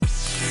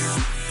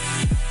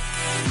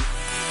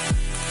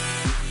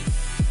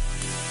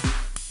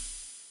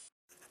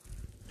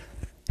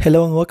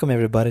Hello and welcome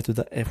everybody to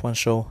the F1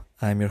 show.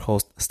 I'm your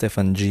host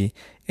Stefan G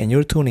and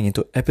you're tuning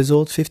into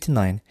episode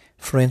 59,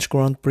 French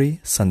Grand Prix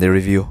Sunday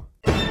Review.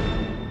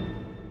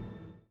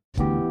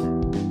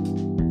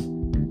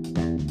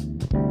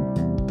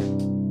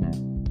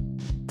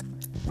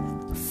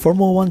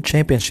 Formula 1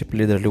 Championship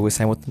leader Lewis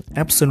Hamilton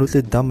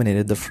absolutely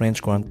dominated the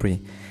French Grand Prix,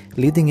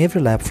 leading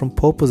every lap from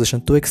pole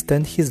position to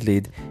extend his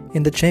lead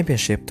in the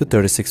championship to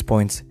 36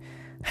 points.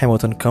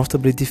 Hamilton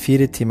comfortably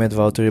defeated teammate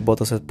Valtteri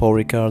Bottas at Paul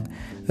Ricard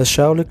as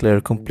Charles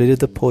Leclerc completed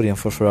the podium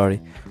for Ferrari,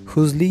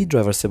 whose lead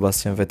driver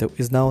Sebastian Vettel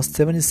is now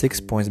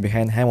 76 points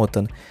behind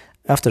Hamilton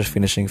after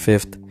finishing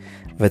 5th.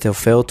 Vettel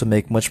failed to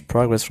make much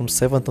progress from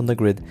 7th on the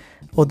grid,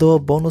 although a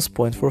bonus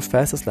point for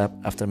fastest lap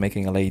after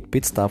making a late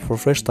pit stop for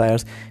fresh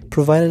tires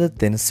provided a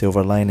thin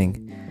silver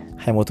lining.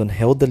 Hamilton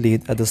held the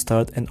lead at the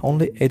start and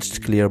only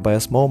edged clear by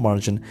a small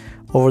margin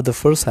over the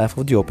first half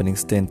of the opening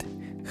stint.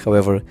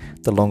 However,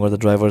 the longer the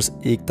drivers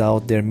eked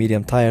out their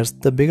medium tires,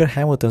 the bigger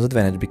Hamilton's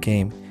advantage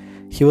became.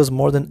 He was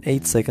more than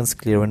 8 seconds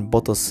clear when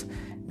Bottas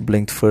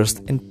blinked first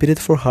and pitted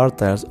for hard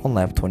tires on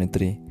lap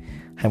 23.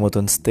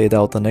 Hamilton stayed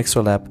out an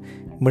extra lap,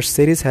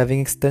 Mercedes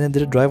having extended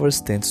their driver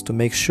stints to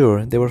make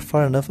sure they were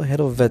far enough ahead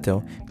of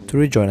Vettel to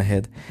rejoin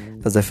ahead,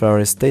 as the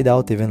Ferrari stayed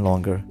out even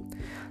longer.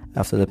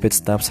 After the pit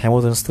stops,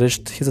 Hamilton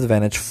stretched his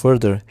advantage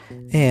further,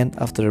 and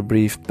after a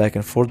brief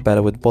back-and-forth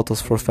battle with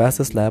Bottas for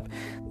fastest lap,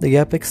 the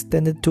gap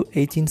extended to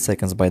 18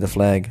 seconds by the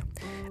flag.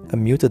 A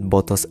muted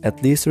Bottas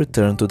at least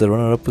returned to the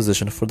runner-up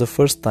position for the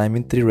first time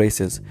in 3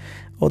 races,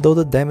 although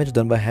the damage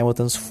done by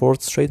Hamilton's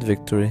 4th straight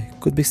victory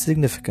could be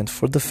significant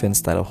for the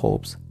Finn's title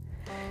hopes.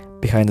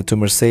 Behind the two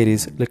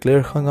Mercedes,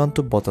 Leclerc hung on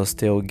to Bottas'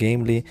 tail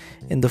gamely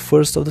in the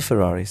first of the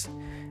Ferraris.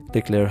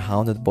 Leclerc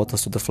hounded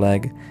Bottas to the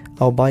flag,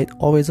 albeit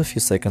always a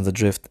few seconds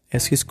adrift,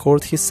 as he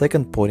scored his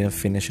second podium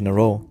finish in a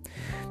row.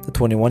 The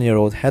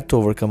 21-year-old had to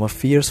overcome a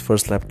fierce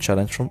first-lap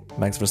challenge from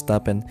Max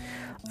Verstappen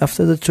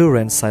after the two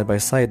ran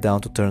side-by-side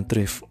down to turn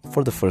 3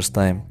 for the first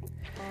time.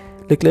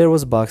 Leclerc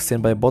was boxed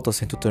in by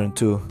Bottas into turn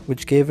 2,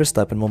 which gave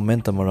Verstappen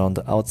momentum around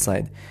the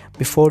outside,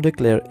 before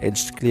Leclerc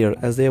edged clear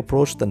as they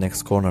approached the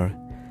next corner.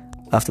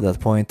 After that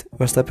point,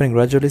 Verstappen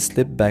gradually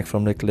slipped back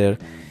from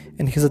Leclerc,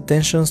 and his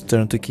attentions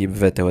turned to keep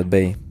Vettel at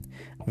bay.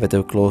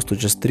 Vettel closed to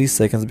just 3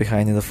 seconds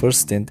behind in the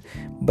first stint,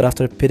 but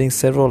after pitting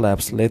several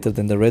laps later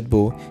than the Red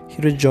Bull, he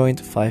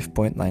rejoined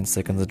 5.9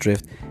 seconds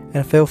adrift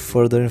and fell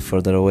further and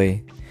further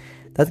away.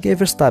 That gave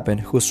Verstappen,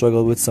 who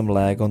struggled with some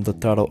lag on the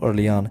throttle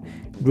early on,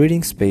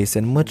 breathing space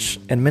and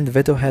meant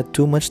Vettel had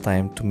too much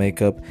time to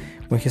make up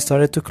when he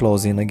started to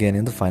close in again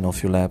in the final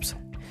few laps.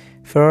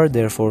 Ferrari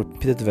therefore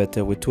pitted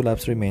Vettel with 2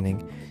 laps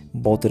remaining,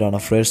 bolted on a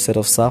fresh set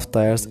of soft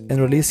tires and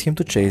released him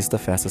to chase the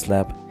fastest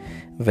lap.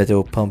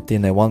 Vettel pumped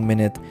in a 1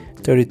 minute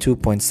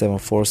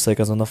 32.74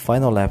 seconds on the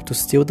final lap to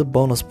steal the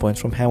bonus point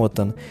from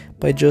Hamilton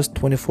by just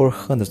 24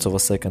 hundredths of a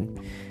second,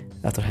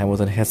 after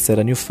Hamilton had set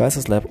a new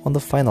fastest lap on the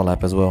final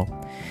lap as well.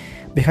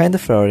 Behind the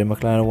Ferrari,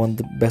 McLaren won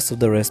the best of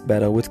the rest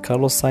battle with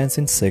Carlos Sainz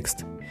in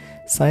 6th.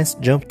 Sainz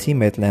jumped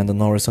teammate Lando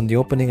Norris on the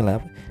opening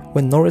lap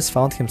when Norris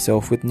found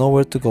himself with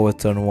nowhere to go at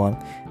turn 1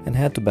 and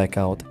had to back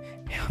out,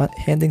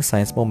 handing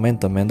Sainz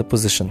momentum and the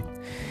position.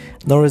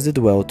 Norris did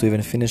well to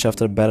even finish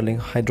after battling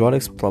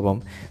hydraulics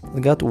problem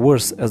that got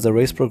worse as the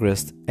race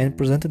progressed and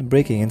presented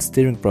braking and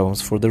steering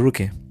problems for the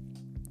rookie.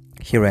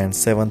 He ran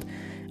 7th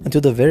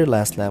until the very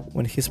last lap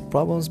when his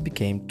problems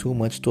became too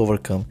much to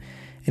overcome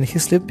and he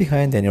slipped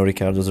behind Daniel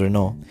Ricciardo's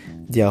Renault,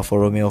 the Alfa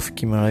Romeo of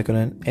Kimi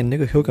Raikkonen and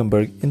Nico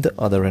Hülkenberg in the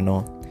other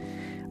Renault.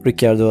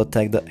 Ricciardo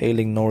attacked the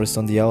ailing Norris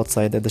on the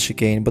outside at the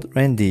chicane but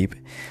ran deep,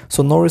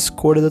 so Norris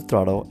squirted the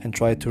throttle and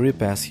tried to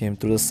repass him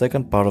through the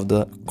second part of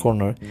the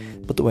corner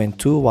but went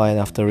too wide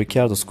after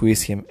Ricciardo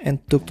squeezed him and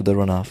took to the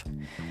runoff.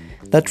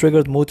 That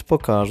triggered multiple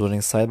cars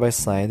running side by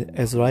side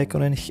as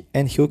Raikkonen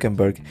and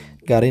Hülkenberg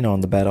got in on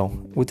the battle,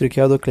 with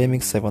Ricciardo claiming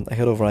 7th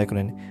ahead of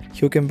Raikkonen,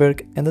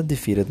 Hülkenberg and the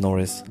defeated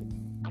Norris.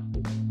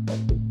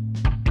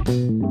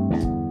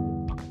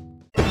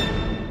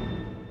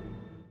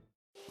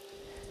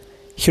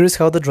 Here is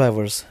how the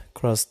drivers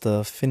crossed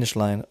the finish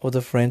line of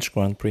the French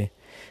Grand Prix.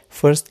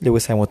 First,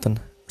 Lewis Hamilton,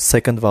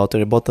 2nd,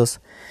 Valtteri Bottas,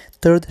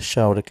 3rd,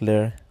 Charles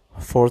Leclerc,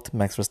 4th,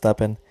 Max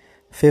Verstappen,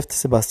 5th,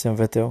 Sebastian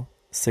Vettel,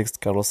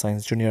 6th, Carlos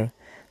Sainz Jr.,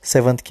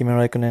 7th, Kimi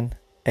Raikkonen,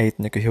 8th,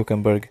 Nico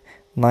Hülkenberg,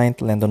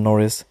 9th, Lando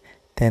Norris,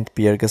 10th,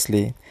 Pierre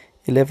Gasly,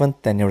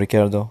 11th, Daniel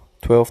Ricciardo,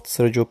 12th,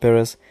 Sergio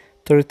Perez,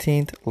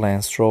 13th,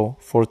 Lance Stroll,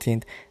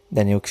 14th,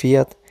 Daniel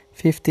Kvyat,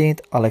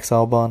 15th, Alex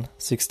Albon,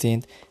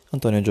 16th,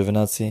 Antonio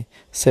Giovinazzi,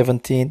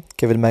 17th,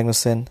 Kevin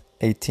Magnussen,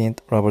 18th,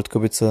 Robert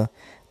Kubica,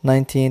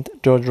 19th,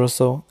 George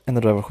Russell, and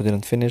the driver who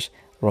didn't finish,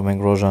 Romain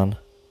Grosjean.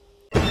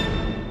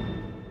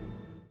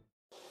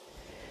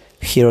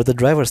 Here are the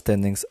driver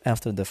standings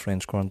after the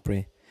French Grand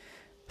Prix.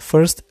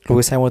 First,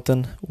 Lewis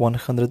Hamilton,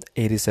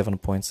 187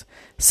 points.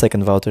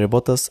 Second, Valtteri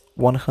Bottas,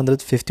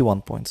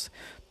 151 points.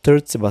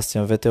 Third,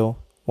 Sebastian Vettel,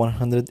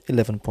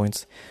 111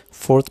 points.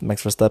 Fourth,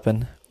 Max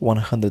Verstappen,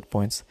 100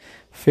 points.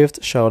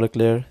 Fifth, Charles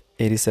Leclerc,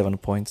 87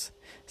 points.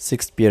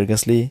 6th, Pierre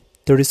Gasly,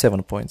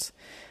 37 points.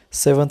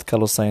 7th,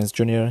 Carlos Sainz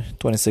Jr.,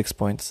 26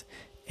 points.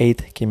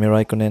 8th, Kimi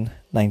Raikkonen,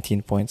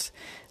 19 points.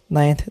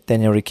 9th,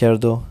 Daniel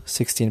Ricciardo,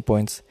 16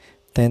 points.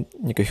 10th,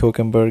 Nico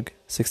Hülkenberg,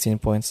 16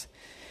 points.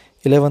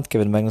 11th,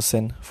 Kevin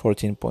Magnussen,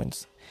 14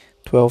 points.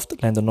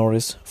 12th, Lando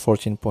Norris,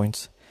 14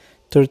 points.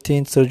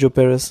 13th, Sergio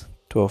Perez,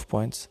 12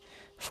 points.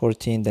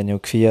 14th, Daniel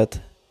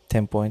Kvyat,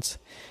 10 points.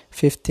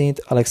 15th,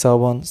 Alex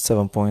Albon,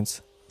 7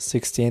 points.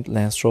 16th,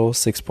 Lance Stroll,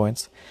 6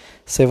 points.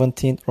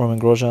 17th, Romain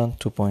Grosjean,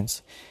 2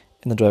 points.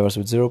 And the drivers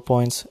with 0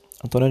 points,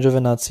 Antonio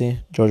Giovinazzi,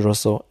 George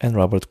Russell, and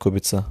Robert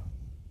Kubica.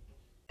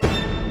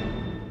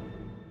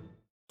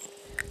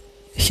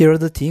 Here are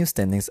the team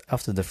standings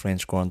after the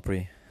French Grand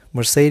Prix.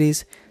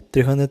 Mercedes,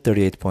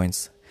 338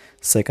 points.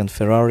 Second,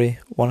 Ferrari,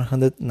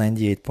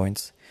 198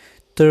 points.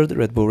 Third,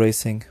 Red Bull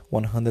Racing,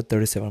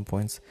 137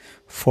 points.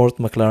 Fourth,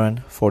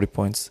 McLaren, 40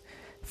 points.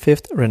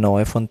 Fifth,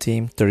 Renault F1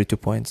 Team, 32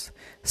 points.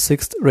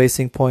 Sixth,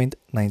 Racing Point,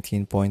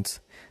 19 points.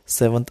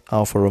 Seventh,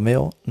 Alfa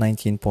Romeo,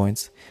 19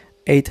 points.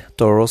 Eighth,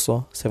 Toro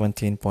Rosso,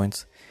 17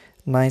 points.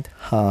 Ninth,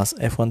 Haas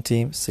F1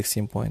 Team,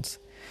 16 points.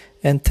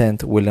 And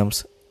 10th,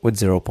 Williams with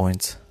 0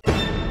 points.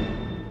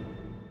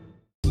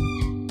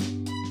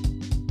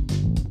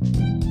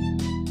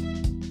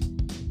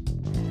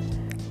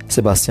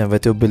 Sebastian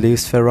Vettel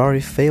believes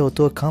Ferrari failed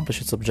to accomplish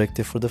its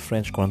objective for the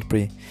French Grand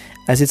Prix,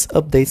 as its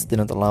updates did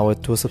not allow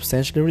it to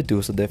substantially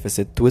reduce the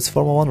deficit to its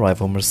Formula 1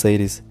 rival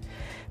Mercedes.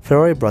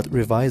 Ferrari brought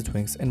revised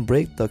wings and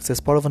brake ducts as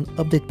part of an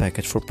update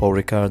package for Paul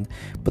Ricard,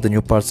 but the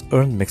new parts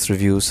earned mixed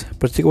reviews,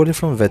 particularly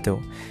from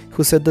Vettel,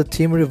 who said the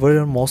team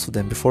reverted on most of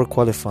them before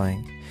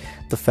qualifying.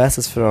 The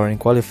fastest Ferrari in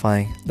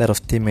qualifying, that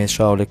of teammate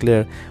Charles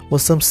Leclerc,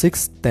 was some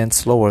 6/10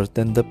 slower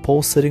than the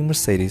pole-sitting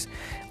Mercedes,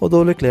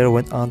 although Leclerc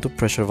went on to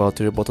pressure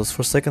Valtteri Bottas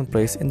for second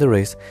place in the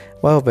race,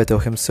 while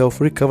Vettel himself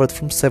recovered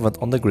from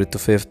 7th on the grid to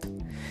 5th.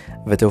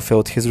 Vettel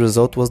felt his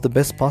result was the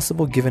best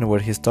possible given where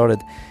he started,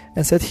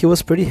 and said he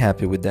was pretty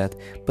happy with that,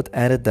 but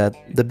added that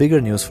the bigger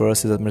news for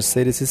us is that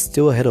Mercedes is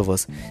still ahead of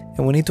us,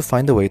 and we need to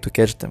find a way to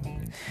catch them.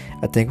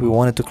 I think we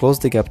wanted to close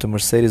the gap to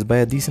Mercedes by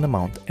a decent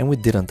amount, and we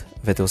didn't,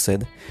 Vettel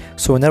said.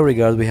 So in that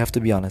regard we have to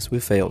be honest, we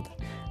failed.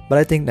 But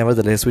I think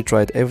nevertheless we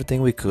tried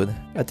everything we could.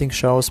 I think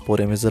Charles'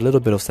 podium is a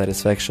little bit of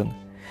satisfaction.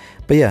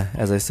 But yeah,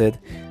 as I said,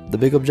 the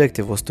big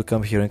objective was to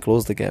come here and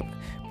close the gap,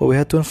 but we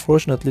had to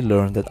unfortunately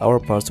learn that our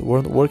parts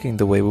weren't working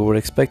the way we were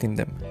expecting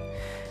them.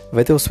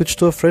 Vettel switched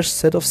to a fresh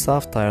set of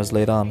soft tires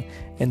late on,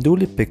 and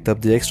duly picked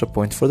up the extra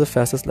point for the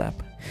fastest lap.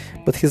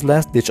 But his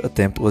last-ditch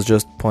attempt was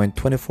just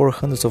 0.24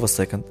 hundredths of a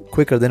second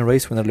quicker than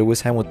race winner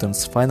Lewis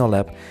Hamilton's final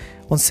lap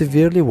on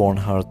severely worn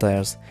hard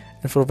tires,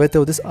 and for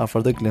Vettel this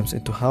offered a glimpse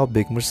into how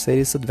big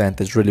Mercedes'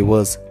 advantage really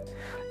was.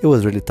 It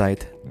was really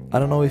tight. I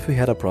don't know if we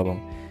had a problem.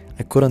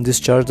 I couldn't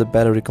discharge the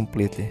battery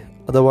completely,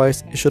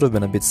 otherwise it should have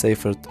been a bit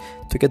safer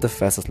to get the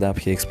fastest lap,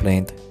 he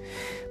explained.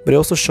 But it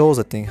also shows,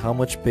 I think, how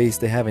much pace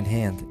they have in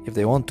hand. If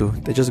they want to,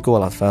 they just go a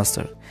lot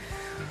faster.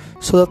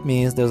 So that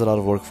means there's a lot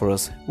of work for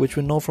us, which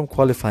we know from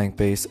qualifying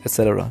pace,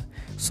 etc.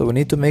 So we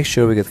need to make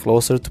sure we get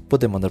closer to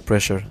put them under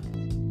pressure.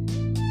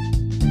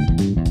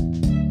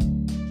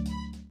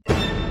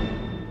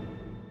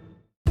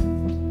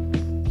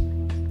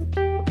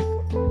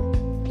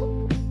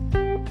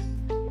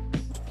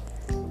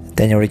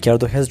 Daniel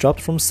Ricciardo has dropped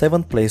from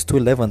 7th place to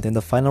 11th in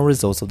the final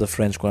results of the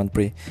French Grand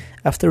Prix,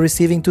 after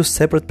receiving 2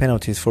 separate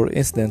penalties for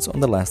incidents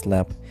on the last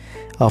lap.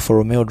 Alfa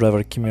Romeo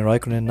driver Kimi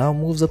Raikkonen now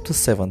moves up to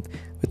 7th,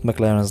 with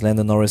McLaren's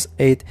Lando Norris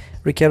 8th,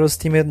 Ricciardo's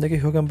teammate Nico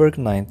Hülkenberg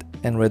 9th,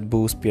 and Red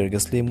Bull's Pierre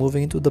Gasly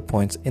moving into the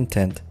points in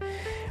 10th.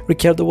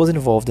 Ricciardo was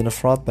involved in a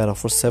fraught battle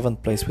for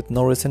 7th place with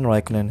Norris and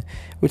Raikkonen,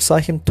 which saw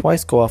him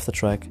twice go off the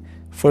track,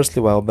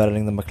 firstly while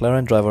battling the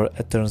McLaren driver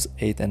at turns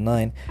 8 and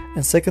 9,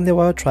 and secondly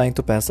while trying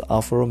to pass the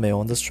Alfa Romeo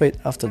on the straight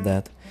after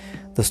that.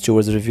 The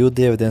stewards reviewed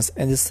the evidence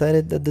and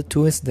decided that the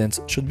 2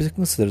 incidents should be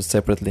considered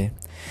separately.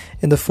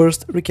 In the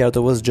first,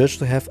 Ricciardo was judged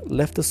to have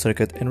left the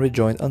circuit and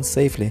rejoined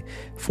unsafely,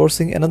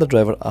 forcing another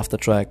driver off the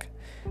track.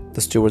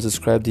 The stewards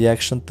described the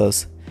action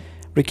thus: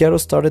 Ricciardo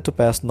started to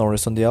pass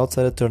Norris on the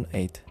outside at turn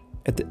 8.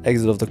 At the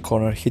exit of the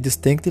corner, he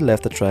distinctly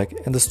left the track,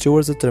 and the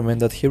stewards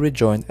determined that he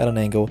rejoined at an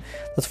angle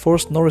that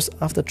forced Norris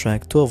off the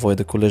track to avoid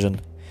the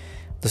collision.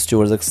 The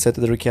stewards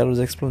accepted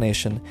Ricciardo's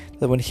explanation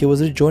that when he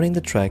was rejoining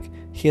the track,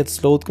 he had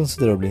slowed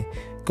considerably,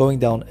 going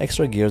down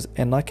extra gears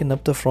and knocking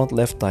up the front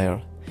left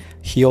tire.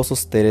 He also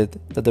stated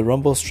that the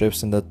rumble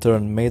strips in the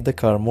turn made the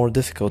car more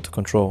difficult to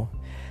control.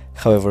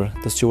 However,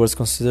 the stewards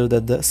considered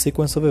that the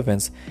sequence of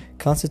events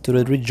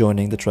constituted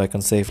rejoining the track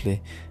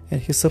unsafely,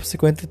 and he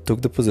subsequently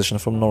took the position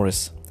from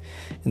Norris.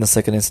 In the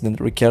second incident,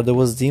 Ricciardo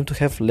was deemed to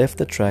have left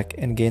the track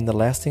and gained a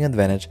lasting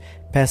advantage,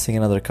 passing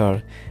another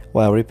car,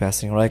 while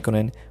repassing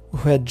Raikkonen,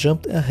 who had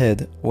jumped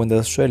ahead when the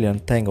Australian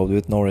tangled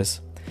with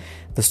Norris.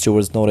 The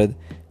stewards noted,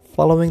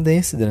 following the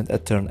incident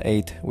at turn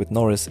 8 with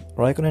Norris,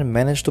 Raikkonen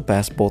managed to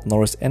pass both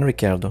Norris and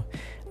Ricciardo.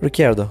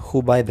 Ricciardo,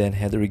 who by then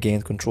had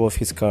regained control of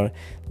his car,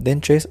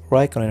 then chased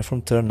Raikkonen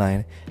from turn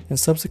 9 and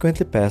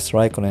subsequently passed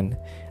Raikkonen.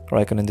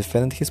 Raikkonen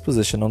defended his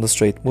position on the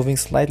straight, moving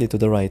slightly to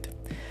the right.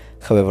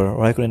 However,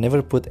 Raikkonen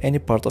never put any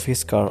part of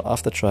his car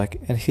off the track,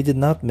 and he did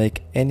not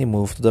make any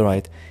move to the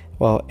right,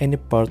 while any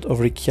part of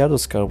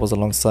Ricciardo's car was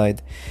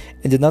alongside,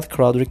 and did not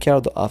crowd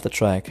Ricciardo off the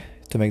track.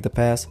 To make the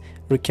pass,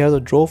 Ricciardo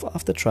drove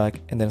off the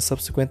track and then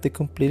subsequently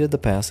completed the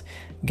pass,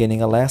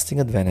 gaining a lasting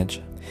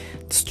advantage.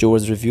 The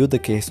stewards reviewed the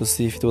case to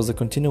see if it was a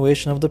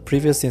continuation of the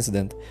previous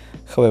incident.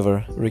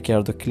 However,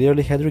 Ricciardo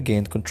clearly had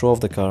regained control of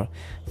the car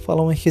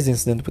following his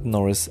incident with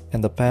Norris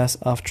and the pass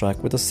off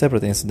track with a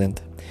separate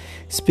incident.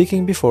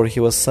 Speaking before he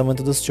was summoned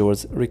to the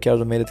stewards,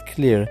 Ricciardo made it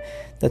clear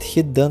that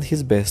he had done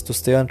his best to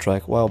stay on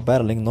track while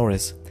battling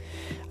Norris.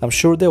 "I'm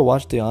sure they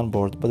watched the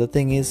onboard, but the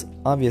thing is,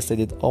 obviously I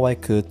did all I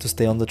could to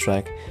stay on the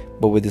track,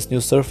 but with this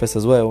new surface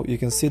as well, you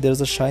can see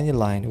there's a shiny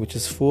line which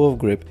is full of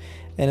grip.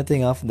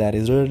 Anything off that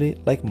is really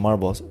like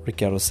marbles,"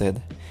 Ricciardo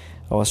said.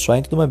 "I was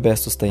trying to do my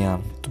best to stay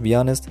on. To be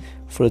honest,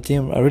 for the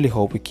team I really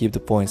hope we keep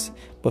the points,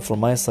 but from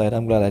my side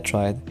I'm glad I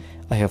tried.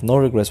 I have no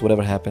regrets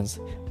whatever happens,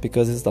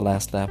 because it's the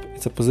last lap.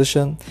 It's a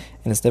position,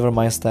 and it's never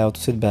my style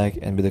to sit back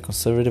and be the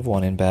conservative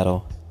one in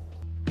battle."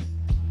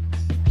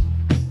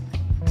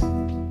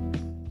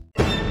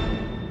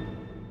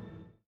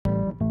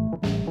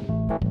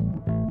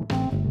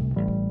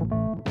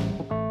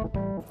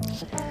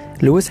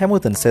 Lewis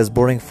Hamilton says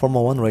boring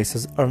Formula 1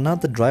 races are not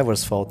the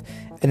driver's fault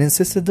and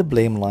insisted the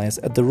blame lies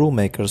at the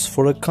rulemakers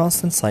for a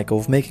constant cycle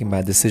of making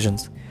bad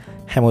decisions.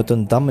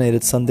 Hamilton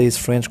dominated Sunday's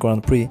French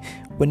Grand Prix,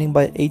 winning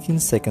by 18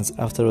 seconds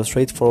after a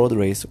straightforward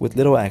race with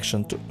little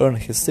action to earn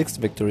his 6th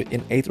victory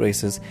in 8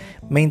 races,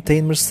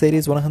 maintained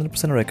Mercedes'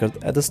 100% record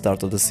at the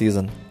start of the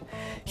season.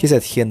 He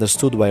said he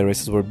understood why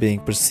races were being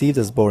perceived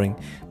as boring,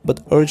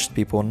 but urged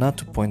people not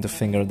to point the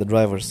finger at the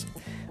drivers.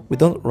 "We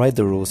don't write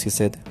the rules," he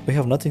said. "We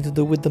have nothing to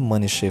do with the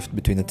money shift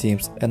between the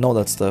teams and all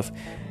that stuff.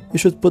 You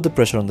should put the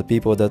pressure on the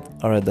people that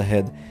are at the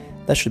head.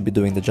 That should be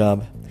doing the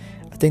job.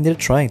 I think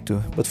they're trying to,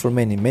 but for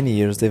many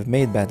years they've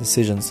made bad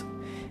decisions."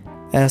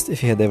 Asked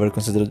if he had ever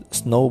considered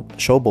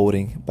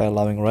showboating by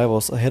allowing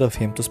rivals ahead of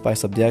him to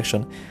spice up the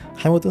action,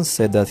 Hamilton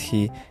said that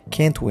he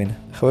can't win,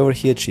 however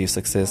he achieved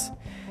success.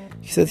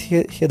 He said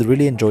he had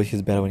really enjoyed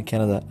his battle in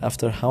Canada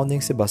after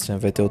hounding Sebastian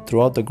Vettel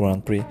throughout the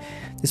Grand Prix,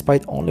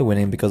 despite only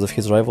winning because of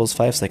his rival's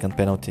 5-second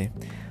penalty.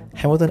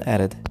 Hamilton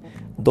added,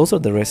 "Those are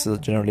the races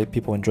that generally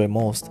people enjoy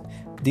most.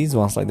 These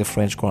ones, like the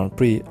French Grand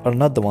Prix, are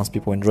not the ones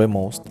people enjoy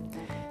most.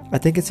 I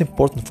think it's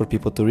important for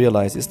people to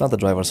realize it's not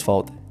the driver's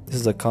fault.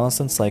 This is a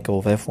constant cycle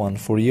of F1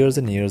 for years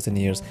and years and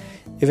years,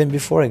 even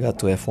before I got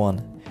to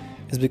F1.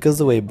 It's because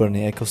the way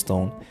Bernie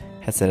Ecclestone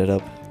had set it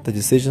up. The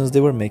decisions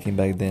they were making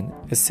back then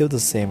is still the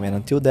same, and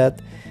until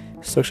that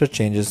structure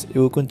changes, it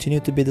will continue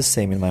to be the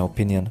same in my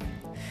opinion.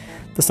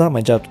 That's not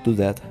my job to do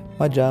that.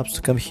 My job is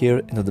to come here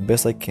and do the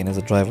best I can as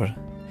a driver."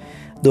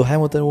 Though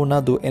Hamilton will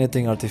not do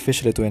anything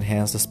artificially to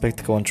enhance the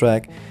spectacle on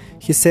track,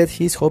 he said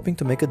he is hoping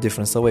to make a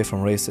difference away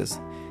from races.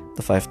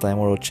 The 5-time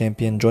world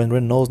champion joined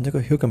Renault's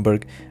Nico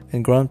Hülkenberg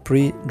and Grand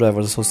Prix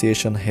Drivers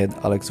Association head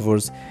Alex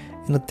Wurz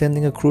in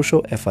attending a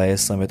crucial FIA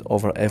summit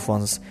over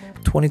F1's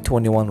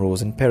 2021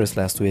 rules in Paris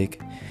last week.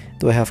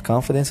 "Do I have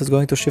confidence it's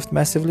going to shift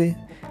massively?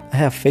 I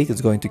have faith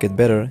it's going to get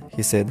better,"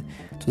 he said,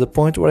 "to the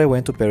point where I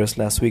went to Paris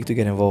last week to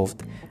get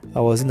involved.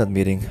 I was in that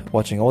meeting,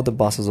 watching all the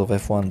bosses of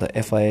F1, the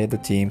FIA, the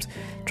teams,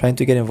 trying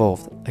to get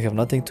involved. I have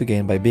nothing to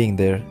gain by being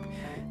there.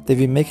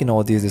 They've been making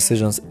all these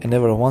decisions and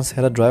never once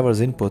had a driver's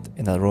input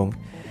in that room.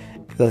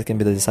 If that can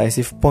be the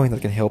decisive point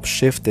that can help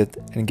shift it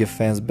and give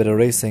fans better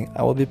racing,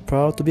 I will be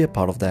proud to be a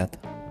part of that."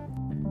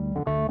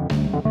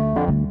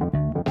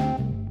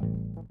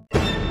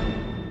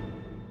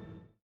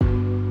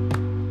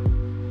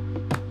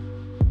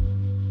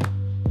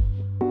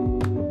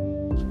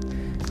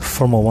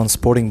 Formula 1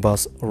 sporting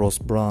boss Ross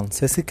Brawn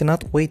says he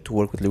cannot wait to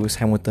work with Lewis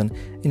Hamilton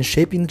in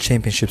shaping the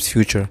championship's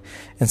future,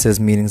 and says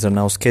meetings are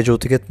now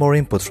scheduled to get more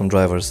input from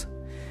drivers.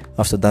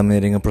 After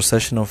dominating a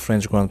procession of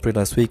French Grand Prix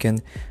last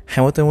weekend,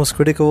 Hamilton was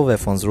critical of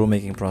F1's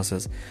rulemaking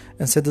process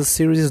and said the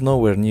series is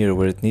nowhere near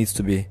where it needs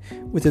to be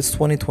with its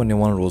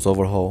 2021 rules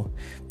overhaul.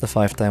 The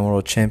 5-time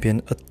world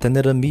champion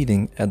attended a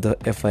meeting at the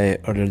FIA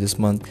earlier this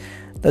month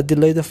that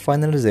delayed the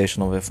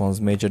finalization of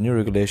F1's major new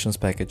regulations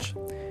package.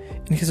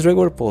 In his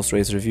regular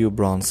post-race review,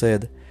 Brawn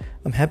said,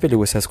 "I'm happy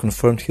Lewis has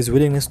confirmed his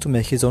willingness to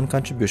make his own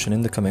contribution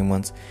in the coming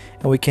months,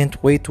 and we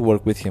can't wait to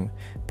work with him,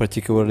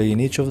 particularly in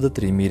each of the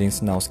 3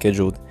 meetings now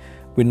scheduled.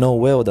 We know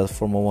well that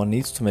Formula 1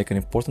 needs to make an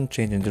important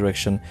change in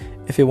direction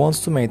if it wants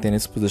to maintain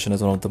its position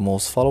as one of the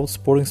most followed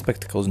sporting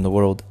spectacles in the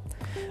world.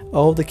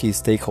 All of the key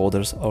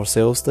stakeholders,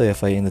 ourselves, the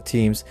FIA and the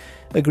teams,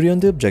 agree on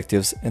the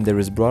objectives, and there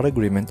is broad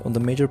agreement on the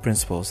major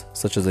principles,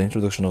 such as the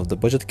introduction of the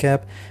budget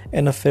cap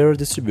and a fairer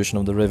distribution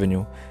of the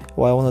revenue,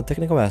 while on the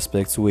technical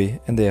aspects we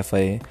and the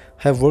FIA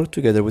have worked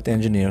together with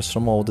engineers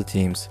from all the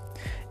teams.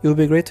 It would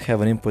be great to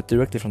have an input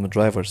directly from the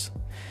drivers."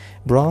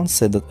 Brawn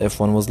said that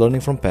F1 was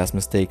learning from past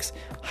mistakes,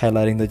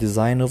 highlighting the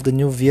design of the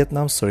new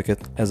Vietnam circuit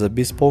as a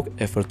bespoke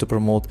effort to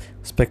promote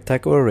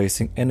spectacular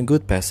racing and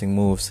good passing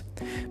moves.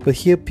 But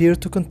he appeared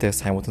to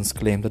contest Hamilton's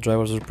claim that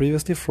drivers were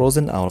previously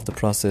frozen out of the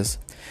process.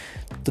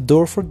 "The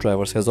door for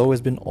drivers has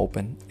always been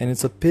open, and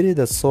it's a pity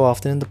that so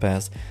often in the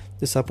past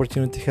This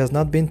opportunity has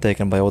not been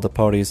taken by all the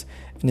parties,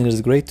 and it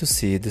is great to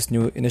see this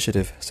new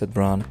initiative, said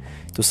Brawn.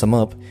 To sum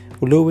up,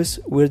 Lewis,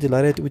 we're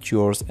delighted with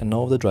yours and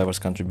all of the drivers'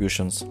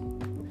 contributions.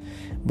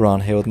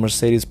 Brawn hailed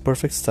Mercedes'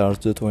 perfect start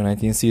to the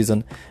 2019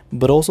 season,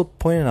 but also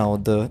pointed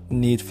out the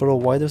need for a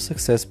wider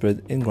success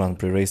spread in Grand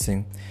Prix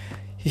racing.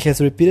 He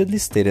has repeatedly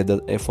stated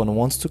that F1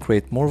 wants to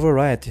create more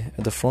variety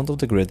at the front of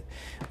the grid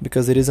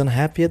because it is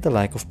unhappy at the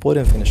lack of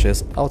podium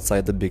finishes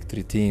outside the big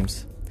three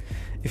teams.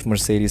 If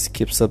Mercedes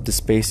keeps up this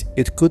pace,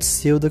 it could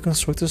seal the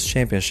Constructors'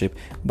 Championship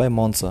by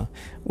Monza,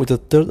 with a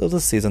third of the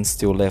season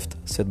still left,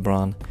 said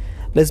Brawn.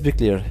 Let's be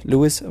clear,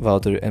 Lewis,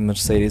 Valtteri and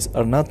Mercedes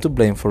are not to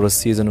blame for a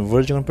season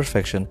verging on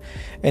perfection,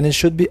 and it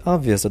should be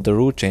obvious that the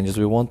rule changes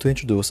we want to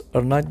introduce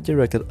are not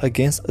directed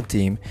against a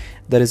team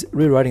that is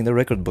rewriting the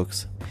record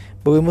books.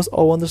 But we must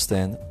all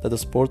understand that the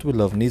sport we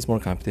love needs more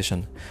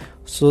competition,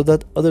 so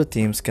that other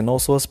teams can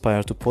also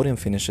aspire to podium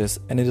finishes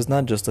and it is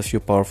not just a few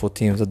powerful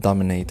teams that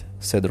dominate,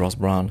 said Ross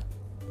Brawn.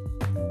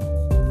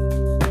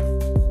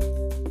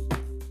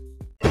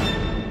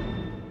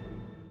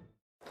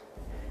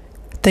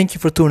 Thank you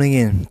for tuning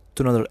in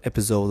to another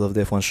episode of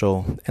the F1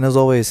 Show, and as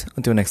always,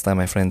 until next time,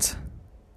 my friends.